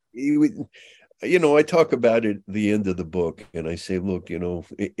 I talk about it at the end of the book, and I say, look,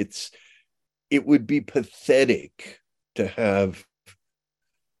 it would be pathetic to have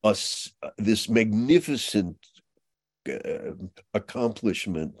us this magnificent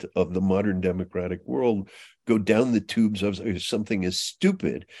accomplishment of the modern democratic world go down the tubes of something as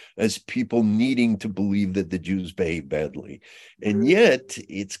stupid as people needing to believe that the Jews behave badly. And yet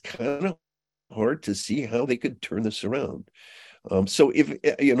it's kind of hard to see how they could turn this around. So if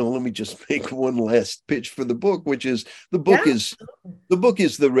let me just make one last pitch for the book, which is the book Yeah. is the book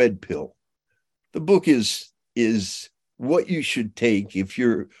is the red pill. The book is what you should take if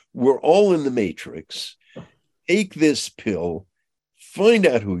we're all in the matrix. Take this pill, find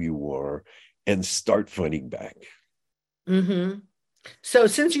out who you are, and start fighting back. Mm-hmm. So,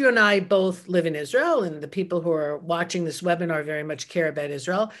 since you and I both live in Israel, and the people who are watching this webinar very much care about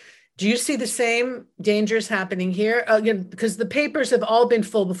Israel, do you see the same dangers happening here? Because the papers have all been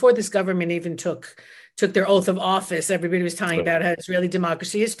full before this government even took their oath of office. Everybody was talking about how Israeli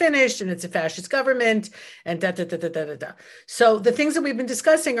democracy is finished and it's a fascist government and da da da da da da da. So the things that we've been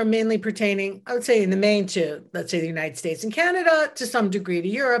discussing are mainly pertaining, I would say, in the main to, let's say, the United States and Canada, to some degree to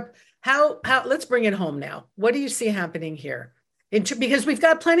Europe. How let's bring it home now. What do you see happening here? Because we've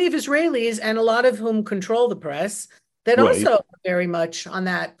got plenty of Israelis, and a lot of whom control the press, that Right. also very much on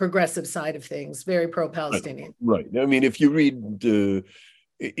that progressive side of things, very pro-Palestinian. Right. I mean, if you read, the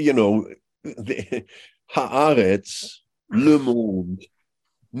Haaretz, Le Monde,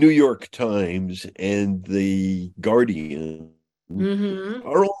 New York Times, and the Guardian Mm-hmm.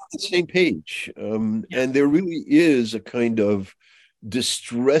 are all on the same page. Yeah. And there really is a kind of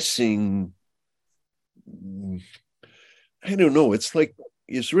distressing, I don't know, it's like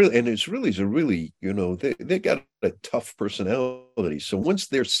Israelis are really, they got a tough personality. So once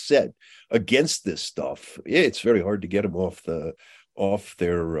they're set against this stuff, yeah, it's very hard to get them off their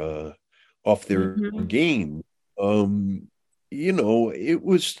Mm-hmm. game. It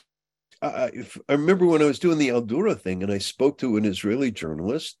was I remember when I was doing the Aldura thing, and I spoke to an Israeli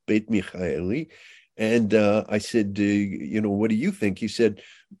journalist, Beit Michaeli, and I said, what do you think? He said,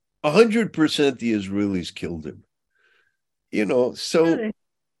 100% the Israelis killed him. So Really?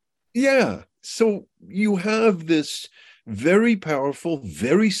 yeah, so you have this very powerful,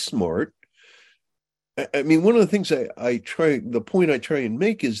 very smart. I mean, one of the things the point I try and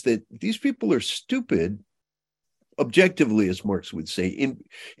make is that these people are stupid objectively, as Marx would say.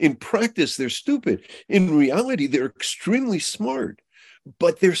 In practice, they're stupid. In reality, they're extremely smart,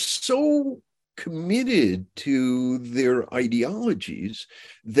 but they're so committed to their ideologies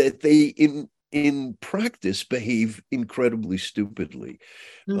that they in practice behave incredibly stupidly.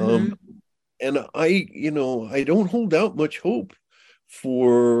 Mm-hmm. And I don't hold out much hope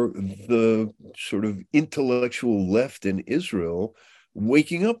for the sort of intellectual left in Israel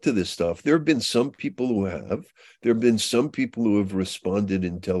waking up to this stuff. There have been some people who have. There have been some people who have responded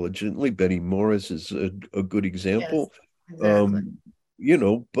intelligently. Betty Morris is a good Yes, example. exactly.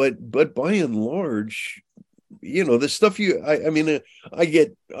 But by and large, the stuff I mean, I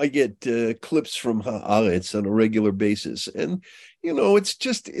get clips from Haaretz on a regular basis, and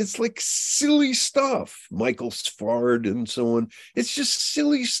it's like silly stuff. Michael Sfard and so on. It's just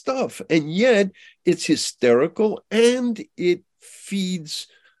silly stuff, and yet it's hysterical, and it feeds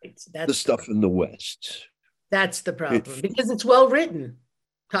the That's the stuff in the West. that's the It problem, because it's well written.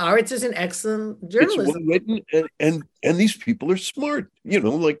 Haaretz is an excellent it's well journalism. written, and these people are smart.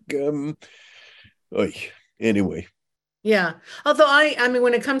 Like anyway. Yeah. Although I mean,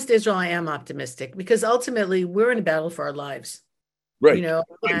 when it comes to Israel, I am optimistic, because ultimately we're in a battle for our lives, Right, right,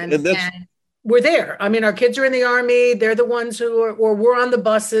 and and that's we're there. I mean, our kids are in the army. They're the ones who are, or we're on the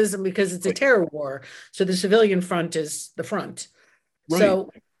buses, and because it's a right, terror war. So the civilian front is the front. right.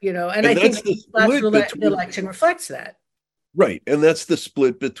 So, and I And think that's the last split the between election reflects that. right, and that's the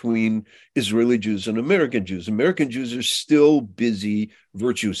split between Israeli Jews and American Jews. American Jews are still busy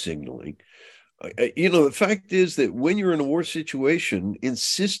virtue signaling. The fact is that when you're in a war situation,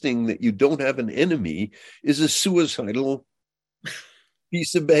 insisting that you don't have an enemy is a suicidal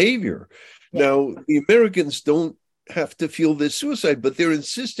piece of behavior. Yeah. Now, the Americans don't have to feel this suicide, but they're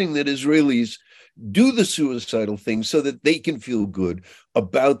insisting that Israelis do the suicidal thing so that they can feel good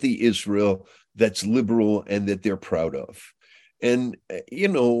about the Israel that's liberal and that they're proud of. And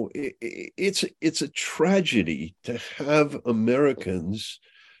it's a tragedy to have Americans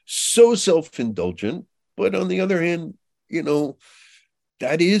so self-indulgent, but on the other hand,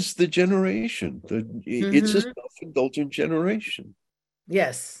 that is the generation. It's a self-indulgent generation.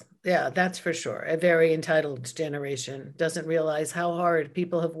 Yes. Yeah, that's for sure. A very entitled generation doesn't realize how hard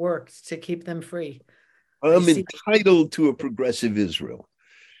people have worked to keep them free. I'm entitled to a progressive Israel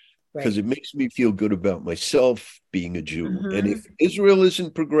because it makes me feel good about myself being a Jew. And if Israel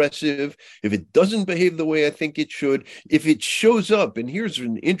isn't progressive, if it doesn't behave the way I think it should, if it shows up, and here's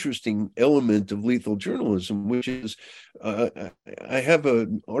an interesting element of lethal journalism, which is I have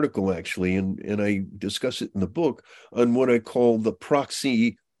an article actually, and I discuss it in the book on what I call the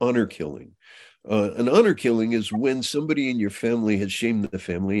proxy honor killing. An honor killing is when somebody in your family has shamed the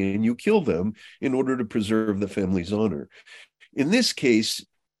family and you kill them in order to preserve the family's honor. In this case,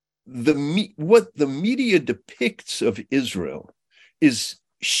 what the media depicts of Israel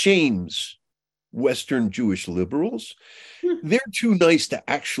shames Western Jewish liberals. They're too nice to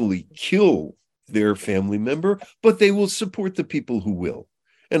actually kill their family member, but they will support the people who will.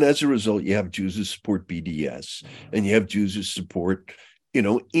 And as a result, you have Jews who support BDS, and you have Jews who support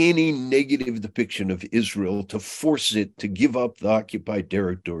any negative depiction of Israel to force it to give up the occupied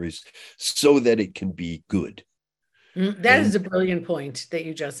territories so that it can be good. That is a brilliant point that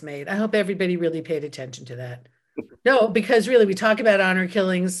you just made. I hope everybody really paid attention to that. No, because really we talk about honor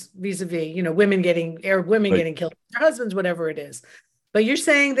killings vis-a-vis, women getting killed, their husbands, whatever it is. But you're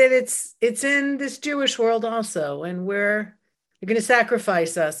saying that it's in this Jewish world also, and they're going to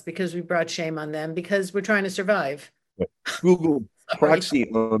sacrifice us because we brought shame on them because we're trying to survive. Google proxy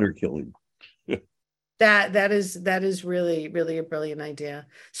honor killing. That is really, really a brilliant idea.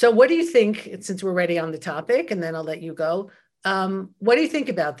 So what do you think, since we're already on the topic, and then I'll let you go, what do you think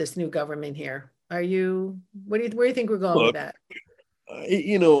about this new government here? Where do you think we're going with that?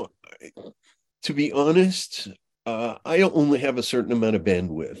 To be honest, I only have a certain amount of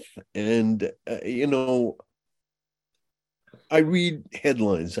bandwidth. And, I read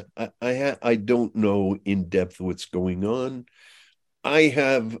headlines. I don't know in depth what's going on. I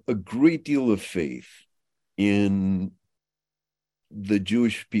have a great deal of faith in the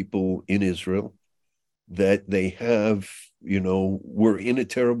Jewish people in Israel, that they have, we're in a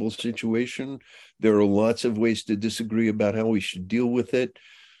terrible situation. There are lots of ways to disagree about how we should deal with it.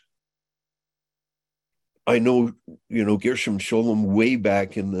 I know, Gershom Scholem way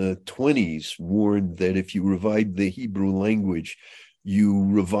back in the 20s warned that if you revive the Hebrew language, you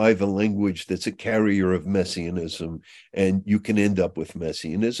revive a language that's a carrier of messianism, and you can end up with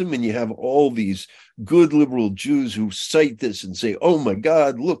messianism. And you have all these good liberal Jews who cite this and say, oh my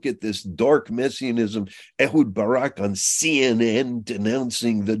God, look at this dark messianism. Ehud Barak on CNN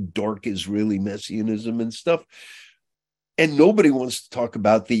denouncing the dark Israeli messianism and stuff. And nobody wants to talk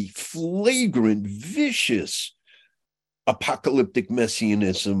about the flagrant, vicious, apocalyptic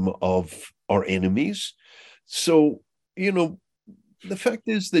messianism of our enemies. So, the fact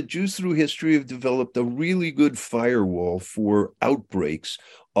is that Jews through history have developed a really good firewall for outbreaks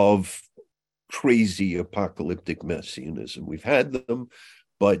of crazy apocalyptic messianism. We've had them,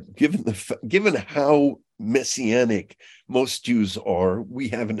 but given how messianic most Jews are, we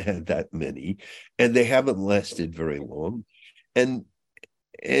haven't had that many, and they haven't lasted very long. And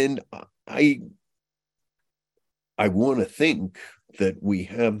I want to think that we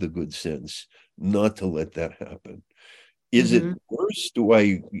have the good sense not to let that happen. Is it worse? Do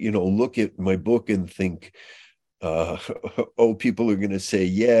I, look at my book and think, people are going to say,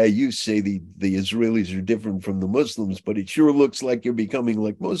 yeah, you say the Israelis are different from the Muslims, but it sure looks like you're becoming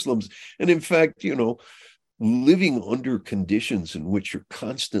like Muslims. And in fact, living under conditions in which you're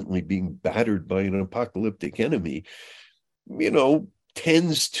constantly being battered by an apocalyptic enemy,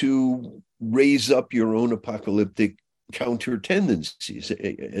 tends to raise up your own apocalyptic counter tendencies.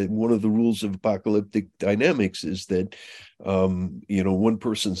 One of the rules of apocalyptic dynamics is that, one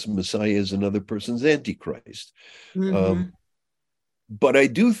person's Messiah is another person's Antichrist. But I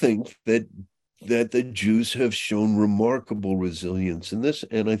do think that the Jews have shown remarkable resilience in this,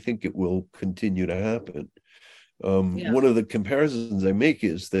 and I think it will continue to happen. One of the comparisons I make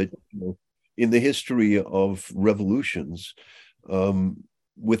is that in the history of revolutions,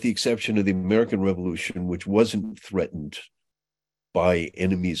 with the exception of the American Revolution, which wasn't threatened by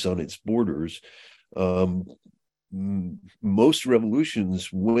enemies on its borders, most revolutions,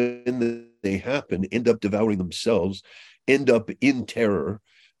 when they happen, end up devouring themselves, end up in terror,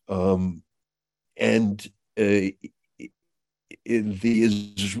 and the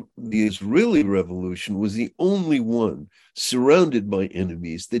Israeli Revolution was the only one surrounded by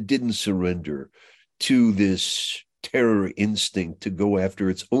enemies that didn't surrender to this terror instinct to go after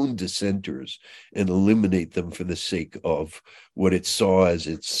its own dissenters and eliminate them for the sake of what it saw as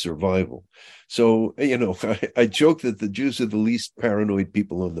its survival. So, I joke that the Jews are the least paranoid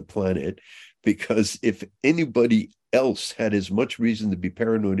people on the planet, because if anybody else had as much reason to be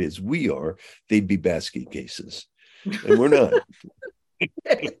paranoid as we are, they'd be basket cases. And we're not.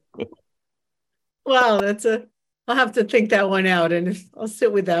 Wow, I'll have to think that one out, and I'll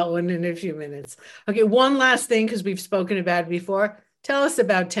sit with that one in a few minutes. Okay, one last thing, because we've spoken about it before. Tell us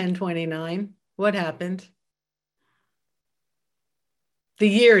about 1029. What happened? The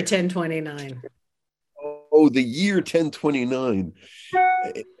year 1029. Oh, the year 1029.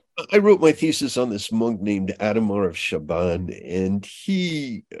 I wrote my thesis on this monk named Adamar of Shaban, and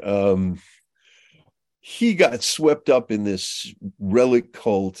he got swept up in this relic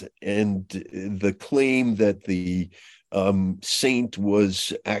cult and the claim that the saint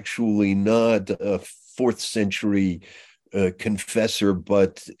was actually not a 4th century confessor,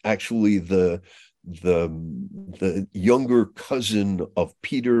 but actually the younger cousin of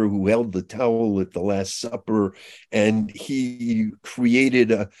Peter, who held the towel at the Last Supper, and he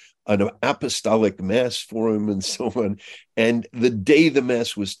created an apostolic mass for him and so on. And the day the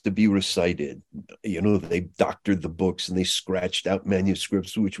mass was to be recited, they doctored the books and they scratched out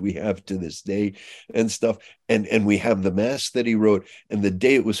manuscripts, which we have to this day and stuff. And we have the mass that he wrote. And the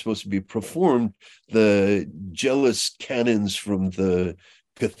day it was supposed to be performed, the jealous canons from the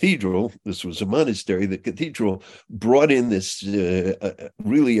cathedral, this was a monastery, the cathedral brought in this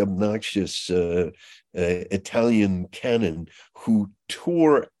really obnoxious Italian canon who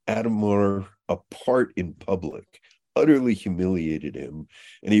tore Adamar apart in public, utterly humiliated him.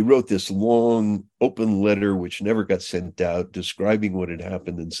 And he wrote this long open letter, which never got sent out, describing what had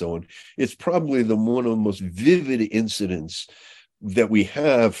happened and so on. It's probably one of the most vivid incidents that we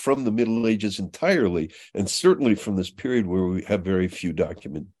have from the Middle Ages entirely, and certainly from this period where we have very few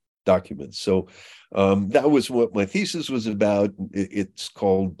documents. So that was what my thesis was about. It's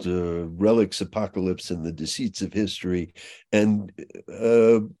called Relics, Apocalypse, and the Deceits of History. And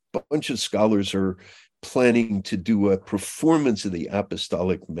a bunch of scholars are planning to do a performance of the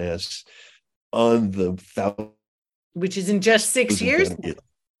Apostolic Mass on the which is in just 6 years.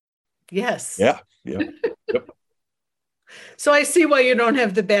 Yes. Yeah. Yep. So I see why you don't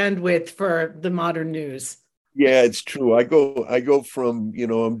have the bandwidth for the modern news. Yeah, it's true. I go from,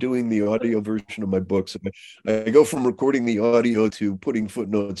 I'm doing the audio version of my books. I go from recording the audio to putting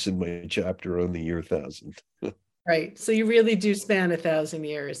footnotes in my chapter on the year 1000. Right. So you really do span 1,000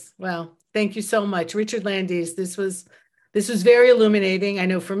 years. Well, thank you so much, Richard Landes. This was very illuminating, I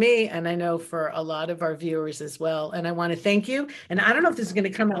know for me, and I know for a lot of our viewers as well. And I want to thank you. And I don't know if this is going to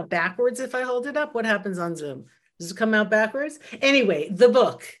come out backwards if I hold it up. What happens on Zoom? Does it come out backwards? Anyway, the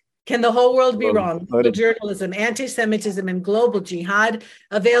book, Can the Whole World Be Wrong? Journalism, Anti-Semitism, and Global Jihad,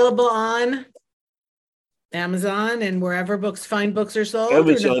 available on Amazon and wherever fine books are sold.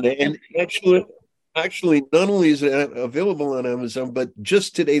 Amazon, and actually, not only is it available on Amazon, but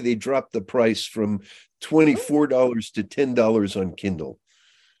just today they dropped the price from $24 to $10 on Kindle.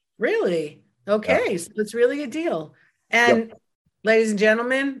 Really? Okay, so it's really a deal. And ladies and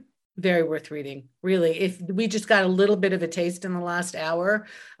gentlemen, very worth reading, really. If we just got a little bit of a taste in the last hour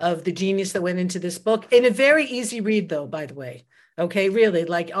of the genius that went into this book, in a very easy read, though, by the way. Okay, really,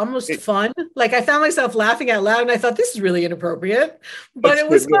 like almost fun. Like I found myself laughing out loud, and I thought this is really inappropriate, but it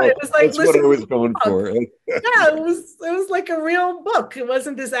was fun. It was like, that's what I was going for. Yeah, it was like a real book. It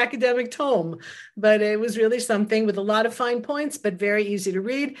wasn't this academic tome, but it was really something with a lot of fine points, but very easy to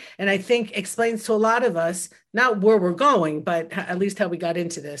read, and I think explains to a lot of us not where we're going, but at least how we got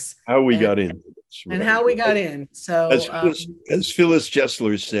into this. How we got into this. Right. And how we got in. So as Phyllis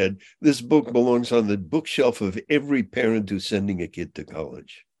Jessler said, this book belongs on the bookshelf of every parent who's sending a kid to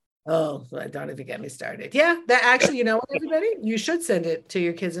college. Oh, don't even get me started. Yeah, that actually, you know what, everybody, you should send it to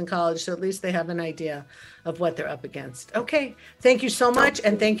your kids in college, so at least they have an idea of what they're up against. Okay, thank you so much,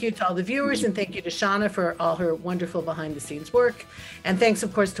 and thank you to all the viewers, and thank you to Shauna for all her wonderful behind-the-scenes work, and thanks,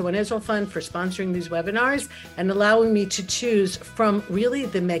 of course, to One Israel Fund for sponsoring these webinars and allowing me to choose from really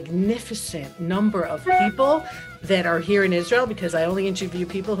the magnificent number of people that are here in Israel, because I only interview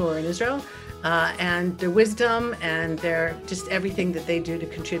people who are in Israel, and their wisdom and their just everything that they do to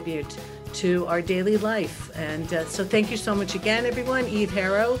contribute to our daily life. And so thank you so much again, everyone. Eve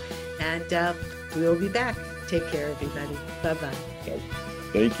Harrow, and we'll be back. Take care, everybody. Bye-bye.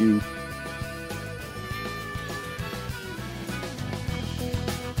 Thank you.